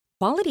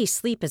Quality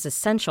sleep is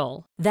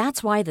essential.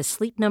 That's why the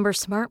Sleep Number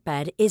Smart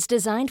Bed is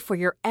designed for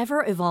your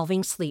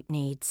ever-evolving sleep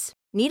needs.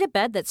 Need a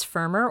bed that's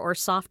firmer or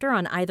softer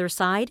on either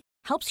side?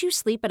 Helps you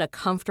sleep at a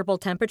comfortable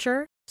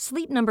temperature?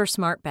 Sleep Number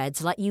Smart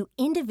Beds let you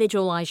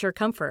individualize your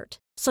comfort,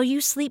 so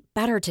you sleep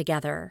better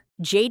together.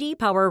 J.D.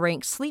 Power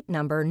ranks Sleep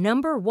Number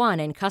number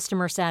 1 in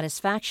customer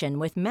satisfaction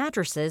with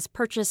mattresses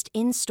purchased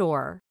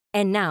in-store.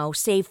 And now,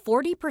 save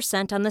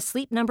 40% on the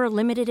Sleep Number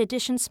Limited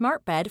Edition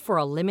Smart Bed for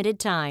a limited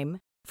time.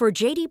 For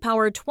J.D.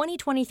 Power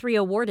 2023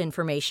 award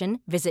information,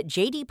 visit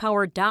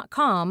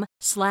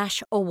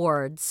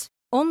jdpower.com/awards.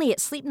 Only at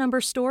Sleep Number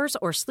stores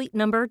or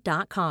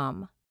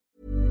sleepnumber.com.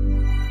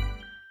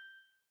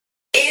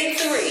 In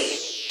 3,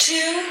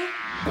 2,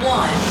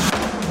 1.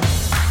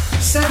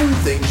 7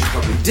 things you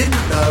probably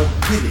didn't know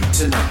you need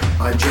to know.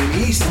 I'm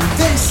Jamie East, and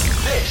this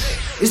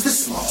is the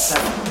Smart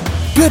 7.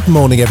 Good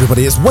morning,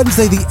 everybody. It's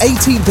Wednesday, the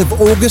 18th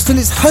of August, and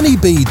it's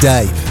Honeybee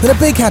Day. And a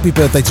big happy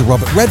birthday to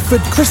Robert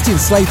Redford, Christian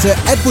Slater,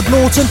 Edward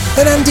Norton,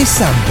 and Andy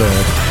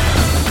Samberg.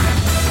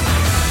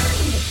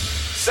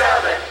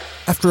 7.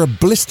 After a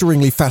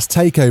blisteringly fast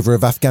takeover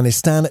of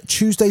Afghanistan,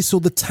 Tuesday saw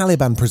the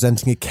Taliban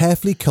presenting a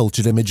carefully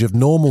cultured image of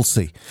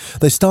normalcy.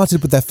 They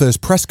started with their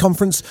first press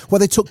conference, where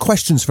they took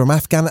questions from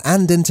Afghan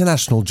and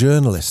international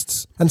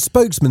journalists. And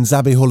spokesman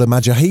Zabihullah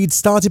Mujahid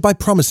started by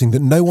promising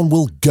that no one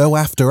will go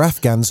after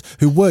Afghans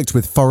who worked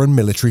with foreign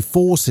military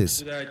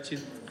forces.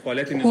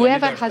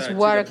 Whoever has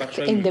worked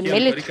in the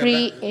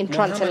military, in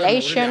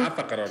translation,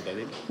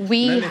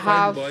 we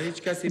have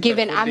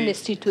given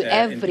amnesty to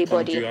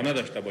everybody.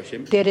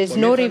 There is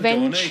no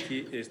revenge.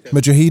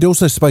 Mujahid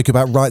also spoke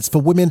about rights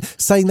for women,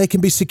 saying they can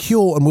be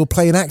secure and will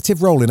play an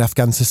active role in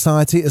Afghan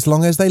society as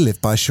long as they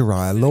live by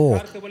Sharia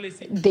law.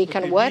 They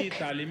can work,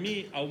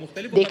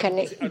 they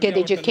can get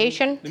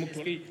education,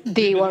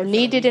 they are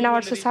needed in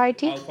our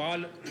society,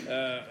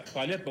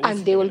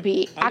 and they will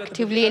be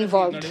actively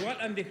involved.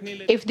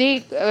 If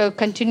they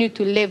continue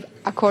to live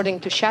according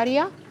to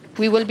Sharia,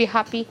 we will be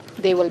happy,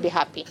 they will be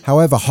happy.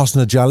 However,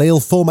 Hosna Jalil,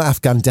 former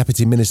Afghan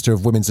Deputy Minister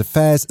of Women's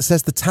Affairs,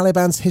 says the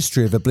Taliban's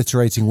history of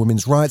obliterating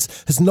women's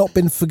rights has not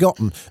been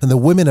forgotten, and the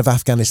women of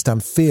Afghanistan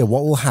fear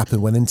what will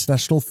happen when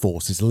international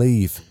forces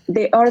leave.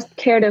 They are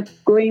scared of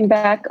going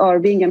back or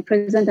being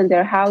imprisoned in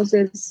their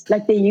houses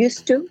like they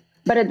used to.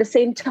 But at the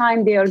same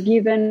time, they are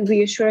given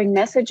reassuring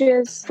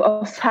messages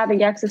of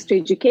having access to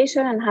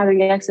education and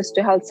having access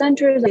to health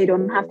centers. They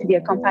don't have to be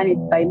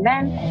accompanied by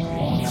men.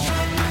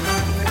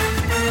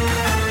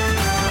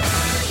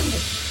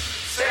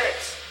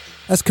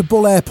 As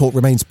Kabul airport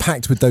remains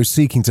packed with those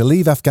seeking to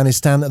leave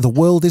Afghanistan, the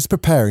world is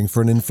preparing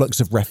for an influx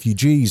of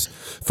refugees.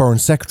 Foreign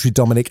Secretary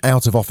Dominic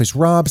Out-of-Office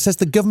Raab says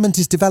the government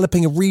is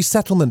developing a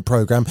resettlement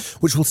programme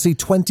which will see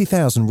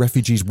 20,000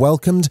 refugees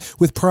welcomed,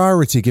 with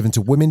priority given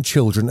to women,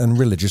 children and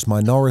religious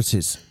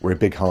minorities. We're a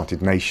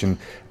big-hearted nation.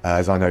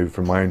 As I know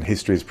from my own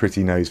history, as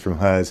Pretty knows from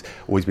hers,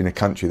 always been a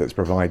country that's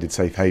provided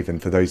safe haven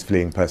for those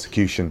fleeing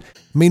persecution.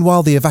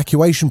 Meanwhile, the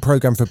evacuation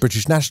programme for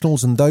British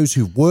nationals and those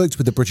who've worked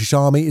with the British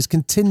Army is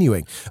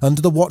continuing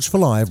under the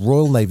watchful eye of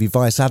Royal Navy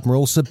Vice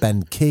Admiral Sir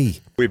Ben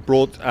Key. We've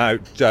brought out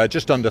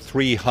just under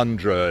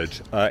 300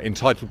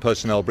 entitled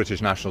personnel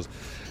British nationals.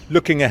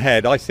 Looking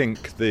ahead, I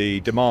think the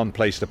demand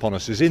placed upon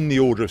us is in the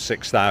order of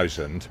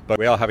 6,000, but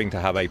we are having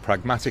to have a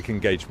pragmatic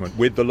engagement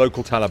with the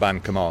local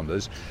Taliban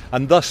commanders,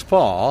 and thus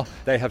far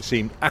they have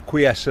seemed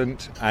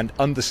acquiescent and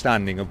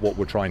understanding of what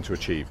we're trying to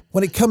achieve.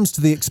 When it comes to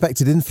the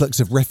expected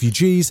influx of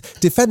refugees,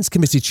 Defence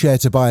Committee Chair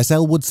Tobias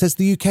Ellwood says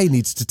the UK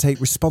needs to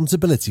take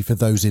responsibility for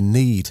those in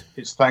need.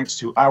 It's thanks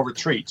to our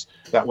retreat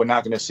that we're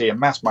now going to see a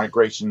mass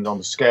migration on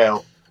the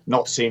scale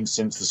not seen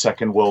since the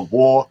Second World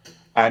War.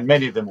 And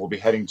many of them will be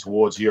heading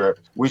towards Europe.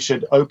 We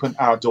should open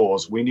our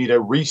doors. We need a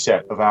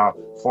reset of our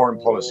foreign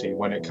policy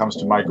when it comes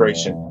to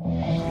migration.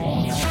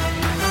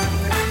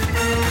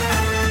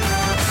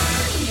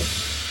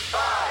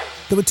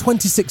 There were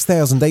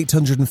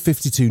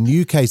 26,852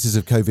 new cases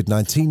of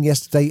COVID-19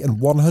 yesterday and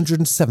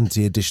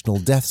 170 additional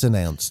deaths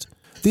announced.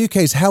 The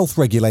UK's health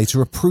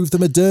regulator approved the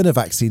Moderna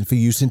vaccine for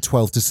use in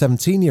 12 to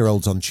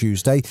 17-year-olds on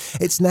Tuesday.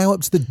 It's now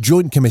up to the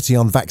Joint Committee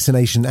on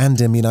Vaccination and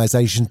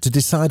Immunisation to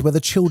decide whether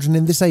children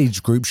in this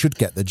age group should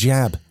get the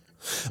jab.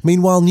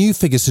 Meanwhile, new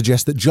figures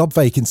suggest that job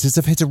vacancies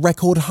have hit a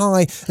record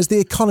high as the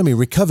economy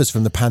recovers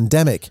from the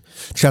pandemic.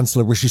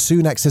 Chancellor Rishi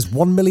Sunak says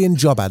 1 million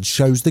job ads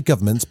shows the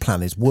government's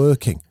plan is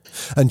working.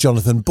 And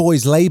Jonathan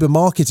Boyes, Labour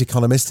market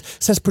economist,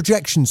 says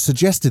projections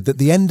suggested that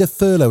the end of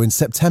furlough in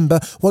September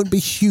won't be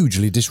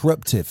hugely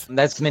disruptive.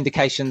 There's some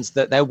indications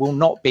that there will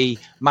not be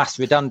mass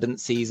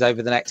redundancies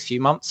over the next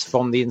few months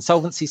from the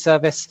insolvency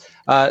service.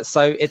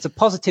 So it's a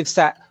positive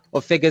set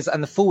of figures,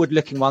 and the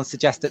forward-looking ones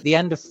suggest that the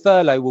end of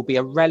furlough will be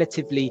a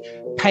relatively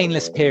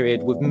painless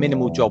period with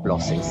minimal job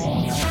losses.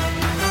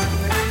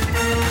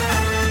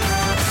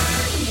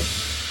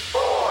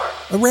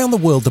 Around the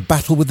world, the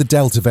battle with the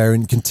Delta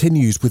variant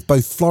continues, with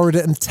both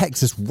Florida and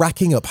Texas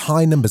racking up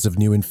high numbers of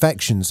new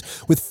infections,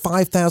 with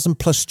 5,000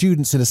 plus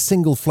students in a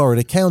single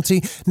Florida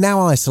county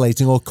now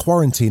isolating or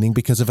quarantining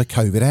because of a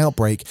COVID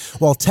outbreak,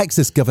 while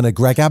Texas Governor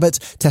Greg Abbott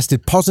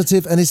tested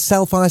positive and is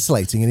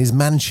self-isolating in his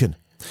mansion.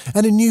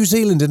 And in New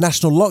Zealand, a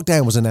national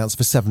lockdown was announced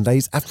for 7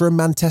 days after a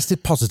man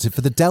tested positive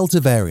for the Delta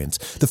variant,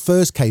 the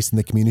first case in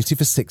the community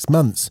for 6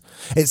 months.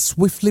 It's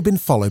swiftly been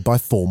followed by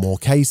 4 more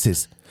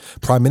cases.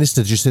 Prime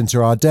Minister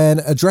Jacinda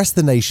Ardern addressed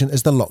the nation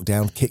as the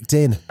lockdown kicked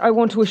in. I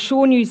want to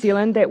assure New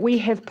Zealand that we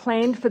have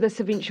planned for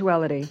this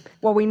eventuality.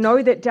 While we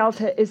know that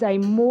Delta is a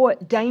more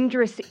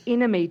dangerous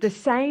enemy, the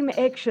same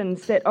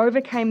actions that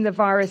overcame the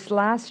virus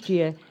last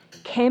year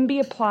can be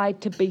applied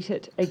to beat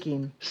it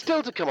again.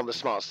 Still to come on the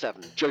Smart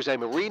 7, Jose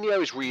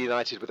Mourinho is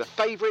reunited with a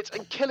favourite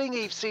and Killing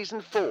Eve Season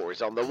 4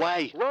 is on the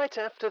way, right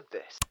after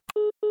this.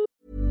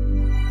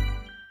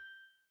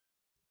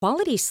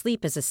 Quality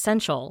sleep is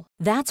essential.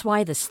 That's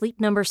why the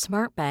Sleep Number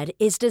Smart Bed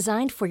is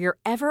designed for your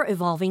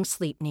ever-evolving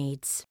sleep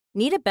needs.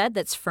 Need a bed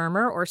that's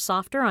firmer or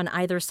softer on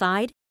either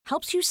side?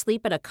 Helps you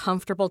sleep at a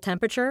comfortable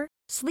temperature?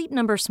 Sleep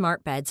Number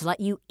Smart Beds let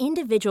you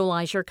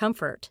individualize your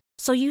comfort,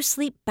 so you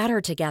sleep better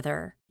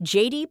together.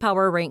 J.D.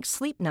 Power ranks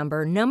Sleep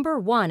Number number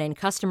 1 in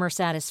customer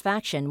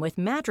satisfaction with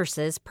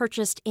mattresses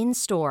purchased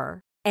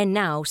in-store. And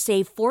now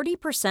save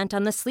 40%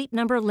 on the Sleep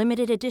Number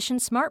Limited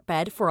Edition Smart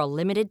Bed for a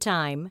limited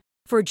time.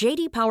 For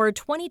J.D. Power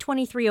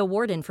 2023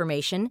 award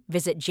information,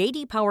 visit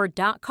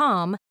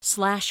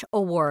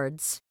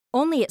jdpower.com/awards.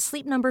 Only at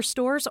Sleep Number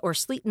stores or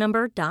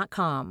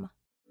sleepnumber.com.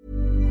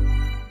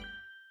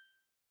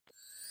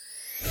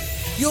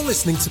 You're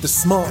listening to the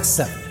Smart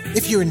 7.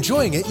 If you're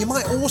enjoying it, you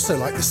might also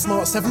like the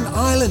Smart 7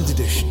 Ireland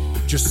edition.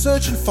 Just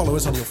search and follow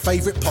us on your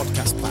favourite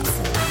podcast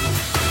platform.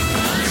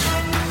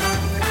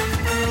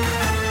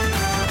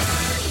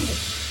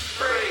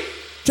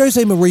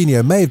 Jose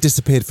Mourinho may have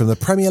disappeared from the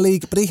Premier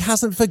League, but he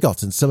hasn't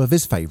forgotten some of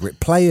his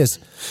favourite players.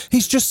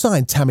 He's just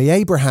signed Tammy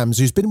Abrahams,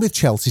 who's been with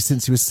Chelsea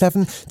since he was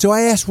 7, to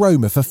AS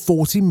Roma for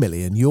 €40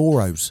 million.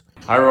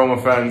 Hi Roma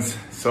fans,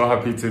 so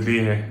happy to be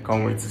here.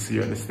 Can't wait to see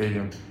you at the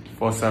stadium.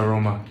 Forza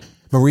Roma.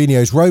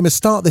 Mourinho's Roma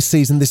start this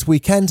season this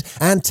weekend,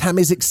 and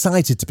Tammy's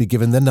excited to be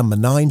given the number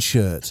 9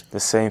 shirt. The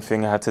same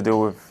thing I had to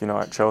deal with,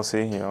 at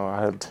Chelsea.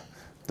 I had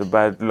the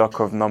bad luck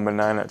of number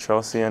 9 at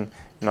Chelsea, and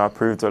I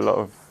proved a lot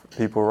of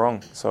people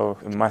wrong. So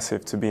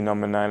massive to be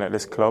number 9 at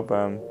this club,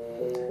 and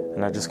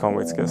I just can't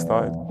wait to get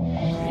started.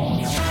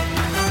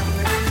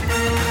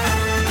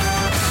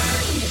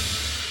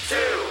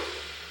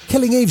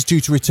 Killing Eve's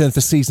due to return for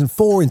season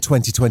 4 in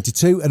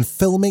 2022, and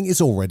filming is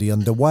already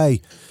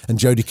underway. And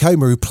Jodie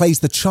Comer, who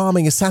plays the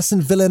charming assassin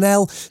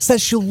Villanelle,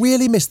 says she'll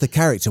really miss the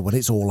character when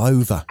it's all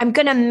over. I'm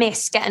going to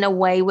miss getting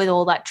away with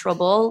all that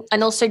trouble,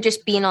 and also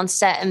just being on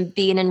set and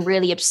being in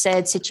really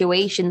absurd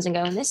situations and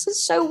going, this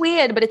is so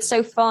weird, but it's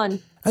so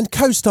fun. And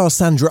co-star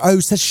Sandra Oh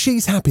says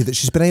she's happy that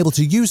she's been able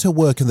to use her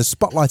work and the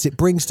spotlight it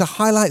brings to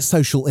highlight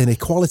social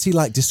inequality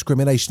like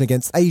discrimination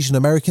against Asian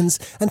Americans,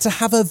 and to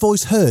have her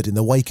voice heard in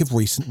the wake of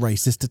recent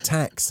racist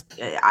attacks.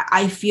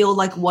 I feel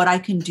like what I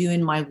can do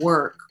in my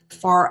work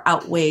far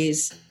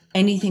outweighs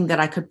anything that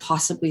I could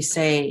possibly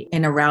say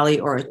in a rally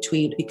or a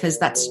tweet, because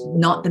that's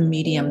not the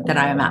medium that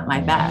I am at my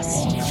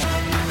best.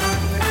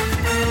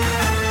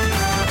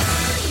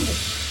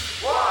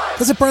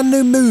 There's a brand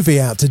new movie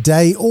out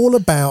today all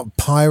about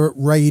pirate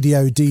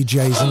radio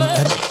DJs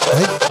and hey?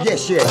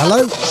 Yes.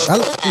 Hello?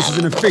 This is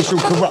an official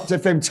Corrupt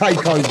FM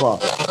takeover.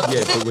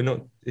 Yeah, but we're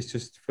not. It's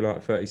just for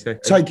like 30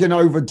 seconds. Taking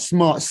over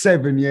Smart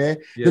 7, yeah?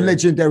 The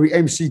legendary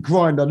MC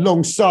Grinder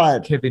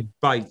alongside Kevin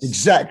Bates.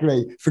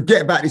 Exactly.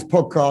 Forget about this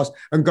podcast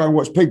and go and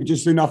watch People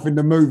Just Do Nothing,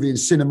 the movie in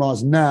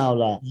cinemas now.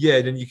 Like.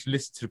 Yeah, then you can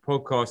listen to the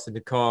podcast in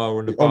the car or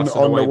on the bus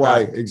on the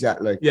way. Back.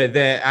 Exactly. Yeah,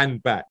 there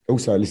and back.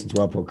 Also, listen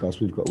to our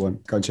podcast. We've got one.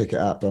 Go and check it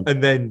out, Don.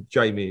 And then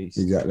Jamie's.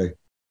 Exactly.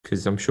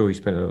 Because I'm sure he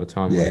spent a lot of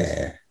time on this.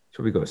 He's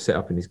probably got it set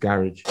up in his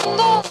garage.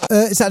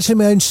 It's actually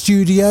my own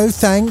studio,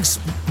 thanks.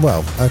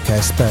 Well,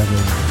 okay, spare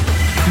me.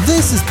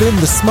 This has been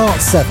the Smart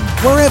 7.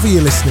 Wherever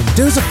you're listening,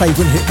 do us a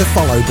favour and hit the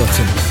follow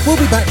button. We'll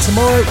be back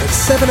tomorrow at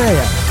 7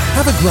 a.m.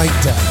 Have a great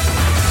day.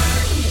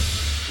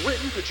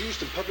 Written,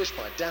 produced and published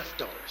by Daft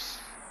Doris.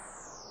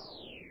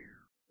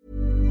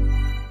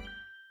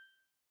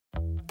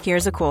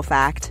 Here's a cool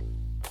fact.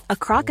 A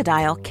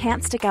crocodile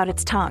can't stick out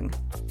its tongue.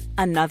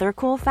 Another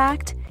cool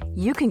fact,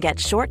 you can get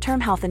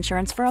short-term health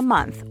insurance for a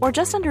month or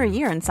just under a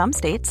year in some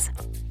states.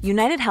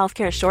 United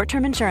Healthcare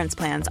short-term insurance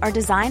plans are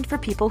designed for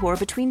people who are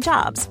between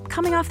jobs,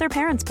 coming off their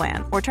parents'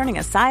 plan, or turning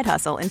a side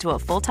hustle into a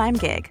full-time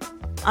gig.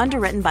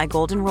 Underwritten by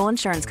Golden Rule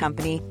Insurance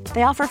Company,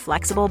 they offer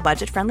flexible,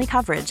 budget-friendly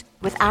coverage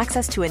with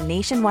access to a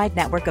nationwide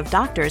network of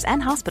doctors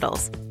and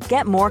hospitals.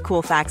 Get more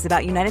cool facts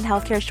about United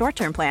Healthcare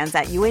short-term plans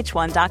at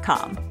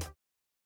uh1.com.